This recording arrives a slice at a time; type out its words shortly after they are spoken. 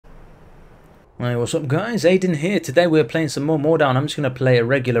Hey, what's up guys, Aiden here. Today we're playing some more MORDHAU and I'm just going to play a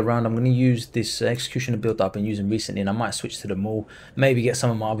regular round. I'm going to use this executioner build that I've been using recently and I might switch to the maul. Maybe get some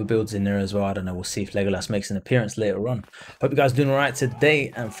of my other builds in there as well. I don't know, we'll see if Legolas makes an appearance later on. Hope you guys are doing alright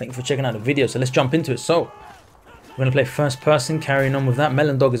today and thank you for checking out the video. So let's jump into it. So, we're going to play first person, carrying on with that.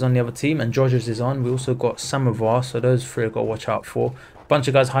 Melon Dog is on the other team and Georges is on. We also got MORDHAU, so those three I've got to watch out for. A bunch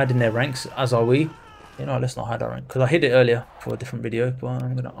of guys hiding their ranks, as are we. You know, let's not hide our rank because I hid it earlier for a different video, but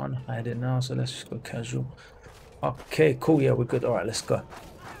I'm gonna unhide it now. So let's just go casual. Okay, cool. Yeah, we're good. All right, let's go.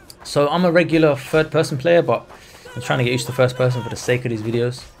 So I'm a regular third-person player, but I'm trying to get used to first person for the sake of these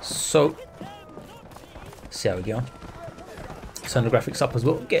videos. So let's see how we go. Turn the graphics up as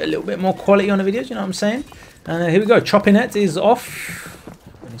well. Get a little bit more quality on the videos. You know what I'm saying? And here we go. Chopping Net is off.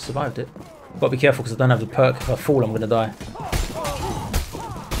 And he survived it. Got to be careful because I don't have the perk. If I fall, I'm gonna die.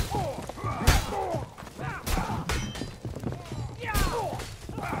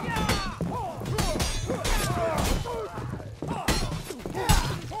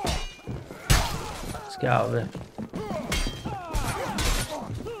 Get out of there.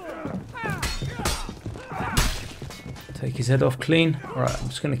 Take his head off clean. Alright, I'm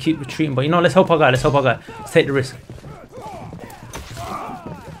just going to keep retreating. But you know, let's help our guy. Let's help our guy. Let's take the risk.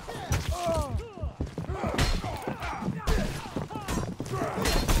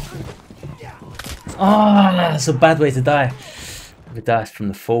 Ah, that's a bad way to die. We died from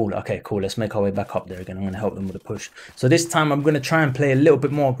the fall. Okay, cool. Let's make our way back up there again. I'm going to help them with a push. So this time I'm going to try and play a little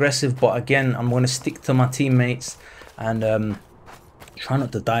bit more aggressive. But again, I'm going to stick to my teammates and try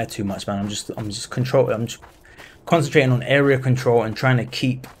not to die too much, man. I'm just concentrating on area control and trying to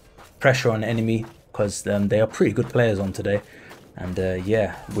keep pressure on the enemy because they are pretty good players on today. And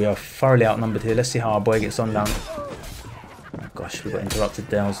yeah, we are thoroughly outnumbered here. Let's see how our boy gets on down. Oh gosh, we got interrupted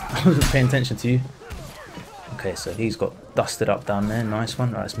there. I wasn't paying attention to you. Okay, so he's got dusted up down there. Nice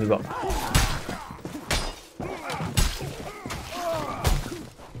one. Right, let's move up.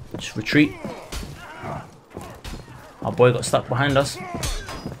 Just retreat. Our boy got stuck behind us.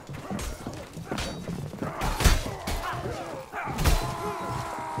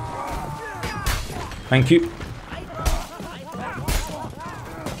 Thank you.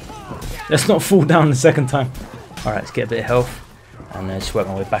 Let's not fall down the second time. Alright, let's get a bit of health. And just work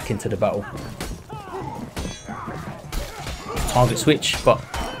my way back into the battle. Target switch, but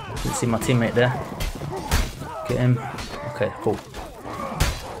didn't see my teammate there. Get him. Okay, cool.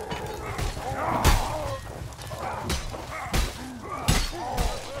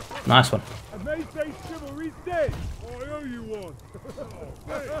 Nice one.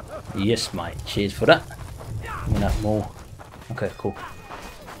 Yes, mate. Cheers for that. Give me that more. Okay, cool.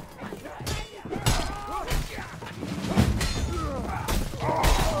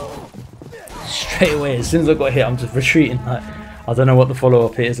 Straight away, as soon as I got hit, I'm just retreating. Like, I don't know what the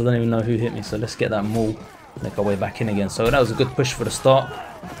follow-up is. I don't even know who hit me. So let's get that maul. Make our way back in again. So that was a good push for the start.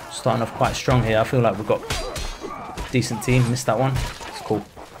 Starting off quite strong here. I feel like we've got a decent team. Missed that one. It's cool.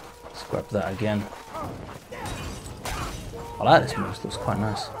 Let's grab that again. I like this move. It looks quite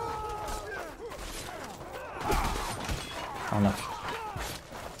nice. Unlucky.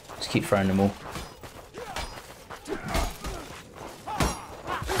 Just keep throwing them all.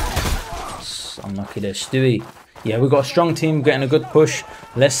 Unlucky there, Stewie. Yeah, we've got a strong team getting a good push.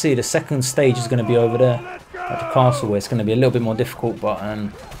 Let's see, the second stage is going to be over there at the castle where it's going to be a little bit more difficult, but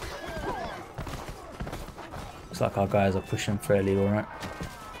looks like our guys are pushing fairly alright.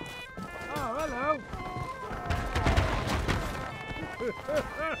 Oh, hello.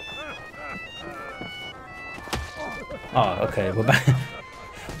 Oh, okay, we're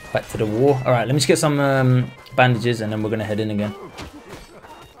back to the war. Alright, let me just get some bandages and then we're going to head in again.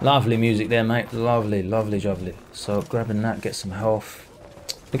 Lovely music there, mate. Lovely, lovely, lovely. So grabbing that, get some health.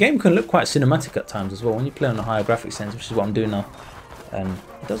 The game can look quite cinematic at times as well when you play on a higher graphics sense, which is what I'm doing now.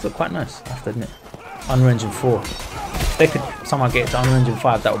 It does look quite nice, I have to admit. Unreal Engine 4. If they could somehow get to Unreal Engine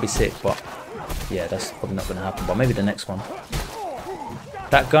 5, that would be sick, but yeah, that's probably not going to happen. But maybe the next one.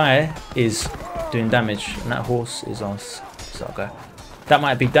 That guy is doing damage, and that horse is us. So okay. That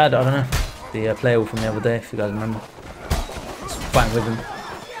might be Dad, I don't know. The player from the other day, if you guys remember. Just fighting with him.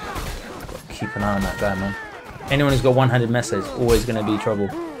 Keep an eye on that guy, man. Anyone who's got one-handed mesa is always going to be trouble.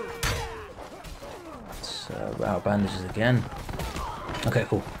 So, wow, bandages again. Okay,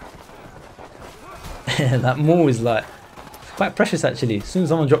 cool. That maul is like quite precious actually. As soon as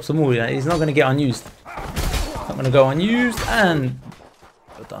someone drops a maul, he's not going to get unused. Not going to go unused, and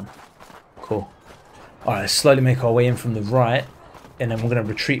we're done. Cool. Alright, let's slowly make our way in from the right, and then we're going to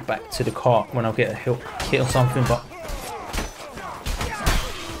retreat back to the cart when I get a hit or something, but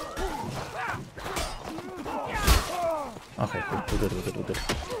okay, cool. We're good.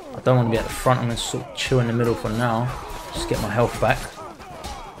 don't want to be at the front. I'm going to sort of chill in the middle for now. Just get my health back.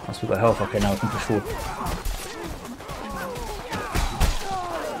 Once we've got health, okay, now we can push forward.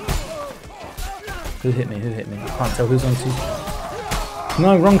 Who hit me? Who hit me? I can't tell who's on two.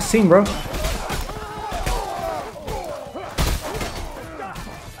 No, wrong team, bro.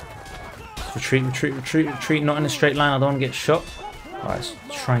 Retreat, retreat, retreat, retreat. Not in a straight line. I don't want to get shot. Alright, let's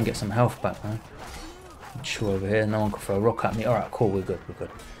try and get some health back, man. Chill over here. No one can throw a rock at me. Alright, cool. We're good. We're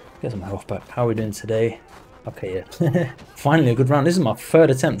good. Get some health back. How are we doing today? Okay, yeah. Finally a good round. This is my third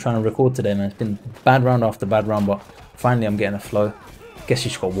attempt trying to record today, man. It's been bad round after bad round, but finally I'm getting a flow. Guess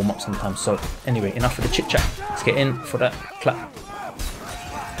you just got to warm up sometimes. So anyway, enough of the chit chat. Let's get in for that clap.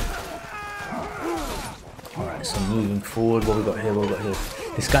 Alright, so moving forward. What we got here? What we got here?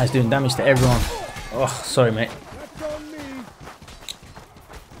 This guy's doing damage to everyone. Oh, sorry, mate.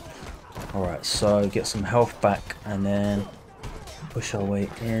 Alright, so get some health back and then push our way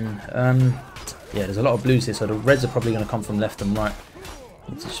in. Yeah, there's a lot of blues here, so the reds are probably going to come from left and right.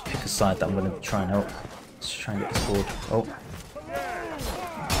 Let's just pick a side that I'm going to try and help. Let's try and get this board. Oh.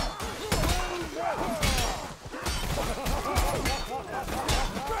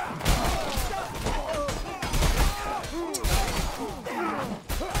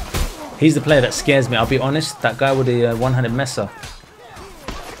 He's the player that scares me, I'll be honest. That guy with the one-handed messer.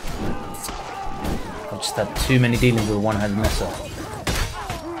 I've just had too many dealings with a one-handed messer.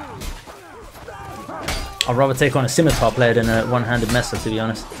 I'd rather take on a scimitar player than a one-handed messer, to be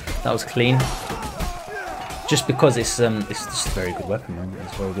honest. That was clean. Just because it's just a very good weapon, man.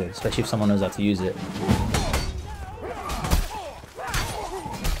 It's very good, especially if someone knows how to use it.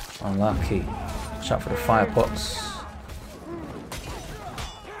 Unlucky. Watch out for the fire pots.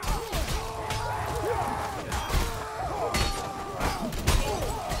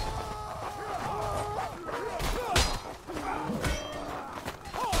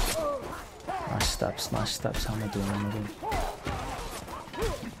 Nice stabs, how am I doing?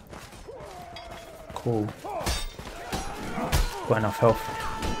 Cool. Got enough health.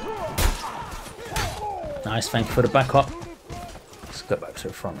 Nice, thank you for the backup. Let's go back to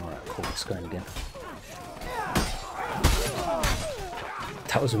the front. Alright, cool, let's go in again.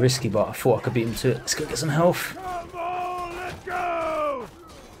 That was risky, but I thought I could beat him to it. Let's go get some health.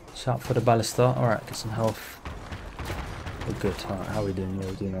 Shout for the ballista. Alright, get some health. We're good. Alright, how are we doing? Yeah,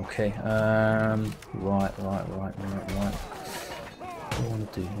 we're doing okay. Right. What do I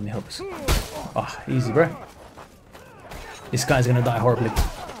want to do? Let me help us. Ah, easy, bro. This guy's gonna die horribly.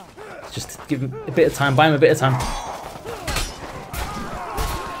 Just give him a bit of time. Buy him a bit of time.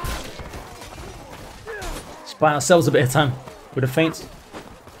 Just buy ourselves a bit of time with a feint.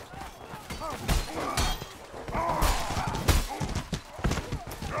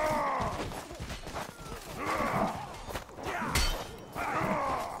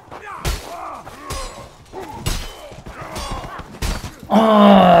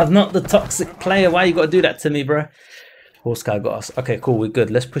 Oh, not the toxic player. Why you gotta do that to me, bro? Horse guy got us. Okay, cool, we're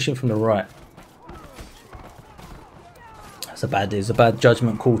good. Let's push him from the right. That's a bad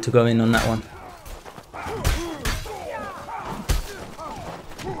judgment call to go in on that one.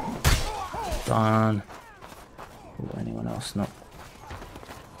 Done. Ooh, anyone else? No.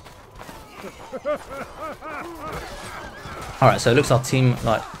 Alright, so it looks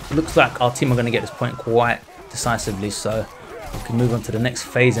like our team are gonna get this point quite decisively, so we can move on to the next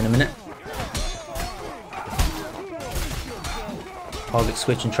phase in a minute. Target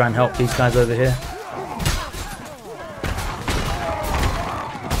switch and try and help these guys over here.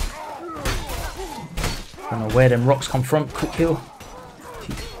 Don't know where them rocks come from. Quick heal.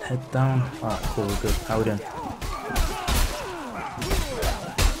 Keep head down. Alright, cool, we're good. How we doing?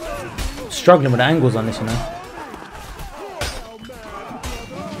 Struggling with the angles on this, you know.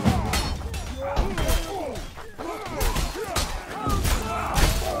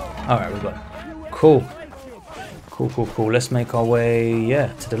 Alright, we got it. Cool. Cool. Let's make our way,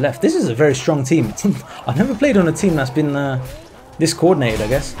 yeah, to the left. This is a very strong team. I've never played on a team that's been this coordinated, I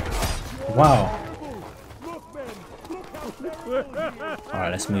guess. Wow.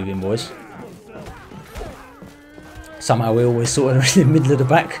 Alright, let's move in, boys. Somehow we always sort of in the middle of the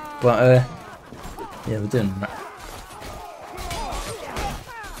back, but yeah, we're doing that.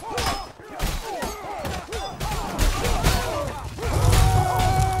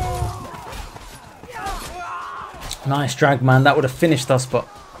 Nice drag, man. That would have finished us, but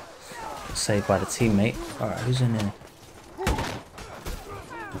saved by the teammate. Alright, who's in here?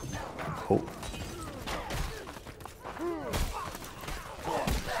 Cool.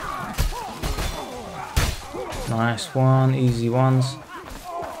 Nice one. Easy ones.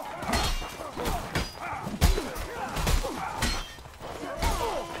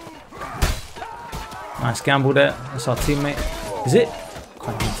 Nice gamble there. That's our teammate. Is it?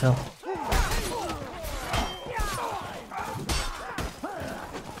 Can't even tell.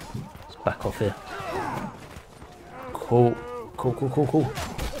 Let's back off here. Cool. Cool, cool, cool, cool.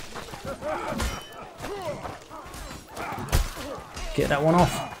 Get that one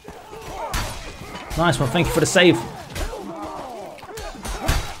off. Nice one. Thank you for the save.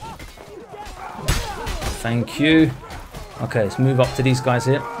 Thank you. Okay, let's move up to these guys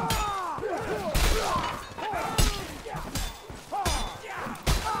here.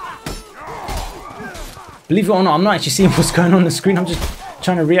 Believe it or not, I'm not actually seeing what's going on the screen. I'm just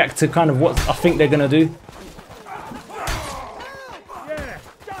trying to react to kind of what I think they're going to do.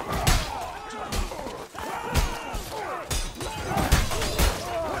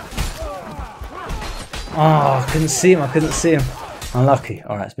 Oh, I couldn't see him. I couldn't see him. Unlucky.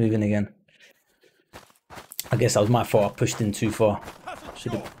 All right, it's moving again. I guess that was my fault. I pushed in too far.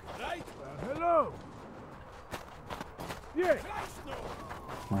 Should have.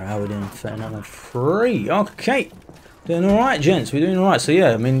 Alright, how are we doing? 39-3. Okay. Doing alright, gents. We're doing alright. So,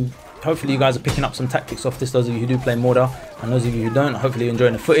 yeah, I mean, hopefully you guys are picking up some tactics off this. Those of you who do play MORDHAU. And those of you who don't, hopefully you're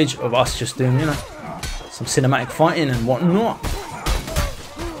enjoying the footage of us just doing, you know, some cinematic fighting and whatnot.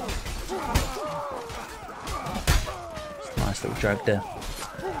 It's a nice little drag there.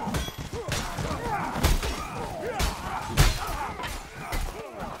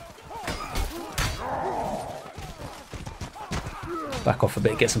 Back off a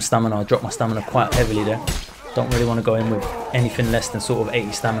bit, get some stamina. I dropped my stamina quite heavily there. Don't really want to go in with anything less than sort of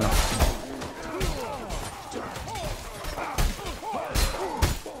 80 stamina.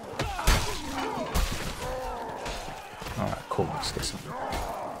 Alright, cool. Let's get some.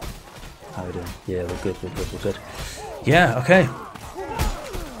 How are we doing? Yeah, we're good, we're good, we're good. Yeah, okay.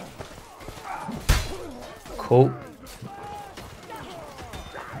 Cool.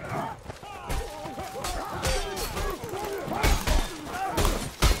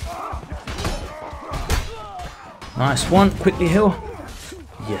 Nice one, quickly heal.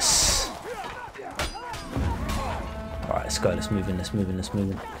 Yes. Alright, let's go, let's move in, let's move in, let's move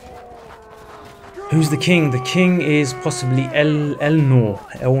in. Who's the king? The king is possibly Elnor.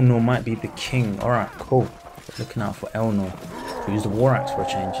 Elnor might be the king. Alright, cool. Looking out for Elnor. We'll use the war axe for a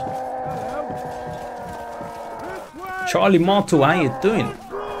change. Charlie Martel, how you doing?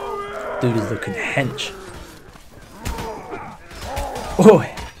 Dude is looking hench. Oh,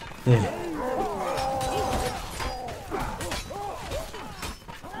 nearly.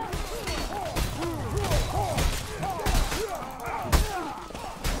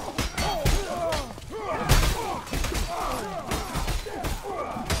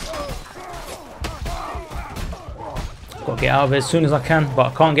 Got to get out of it as soon as I can, but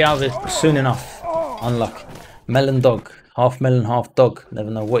I can't get out of it soon enough. Unlucky. Melon dog. Half melon, half dog. Never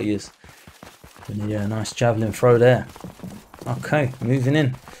know what he is. But yeah, nice javelin throw there. Okay, moving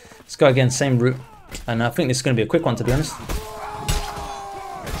in. Let's go again, same route. And I think this is going to be a quick one, to be honest.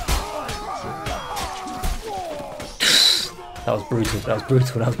 That was brutal. That was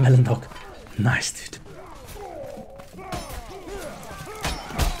brutal. That was melon dog. Nice, dude.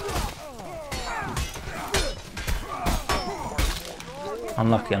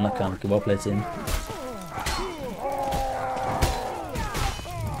 Unlucky, unlucky, unlucky. Well played, team.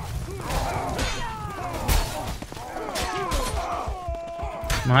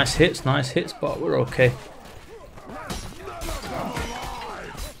 Nice hits, but we're okay.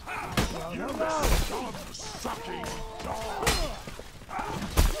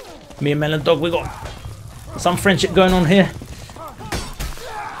 Me and Melon Dog, we got some friendship going on here.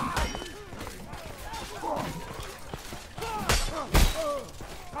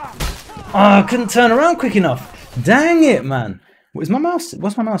 Oh, I couldn't turn around quick enough. Dang it, man. What's my mouse?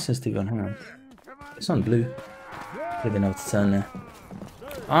 What's my mouse sensitivity on? Hang on. It's on blue. Could have been able to turn there.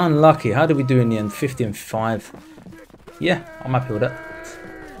 Unlucky. How did we do in the end? 50 and 5. Yeah, I'm happy with that.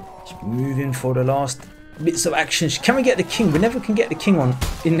 Just moving for the last bits of action. Can we get the king? We never can get the king on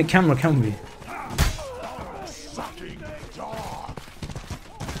in the camera, can we?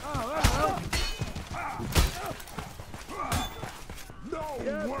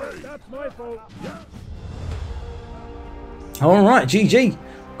 Alright, GG.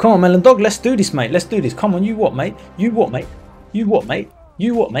 Come on, Melon Dog, let's do this, mate. Let's do this. Come on, you what, mate? You what, mate? You what, mate?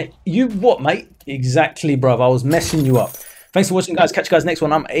 You what, mate? You what, mate? Exactly, bruv. I was messing you up. Thanks for watching, guys. Catch you guys next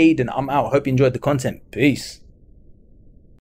one. I'm Aiden. I'm out. Hope you enjoyed the content. Peace.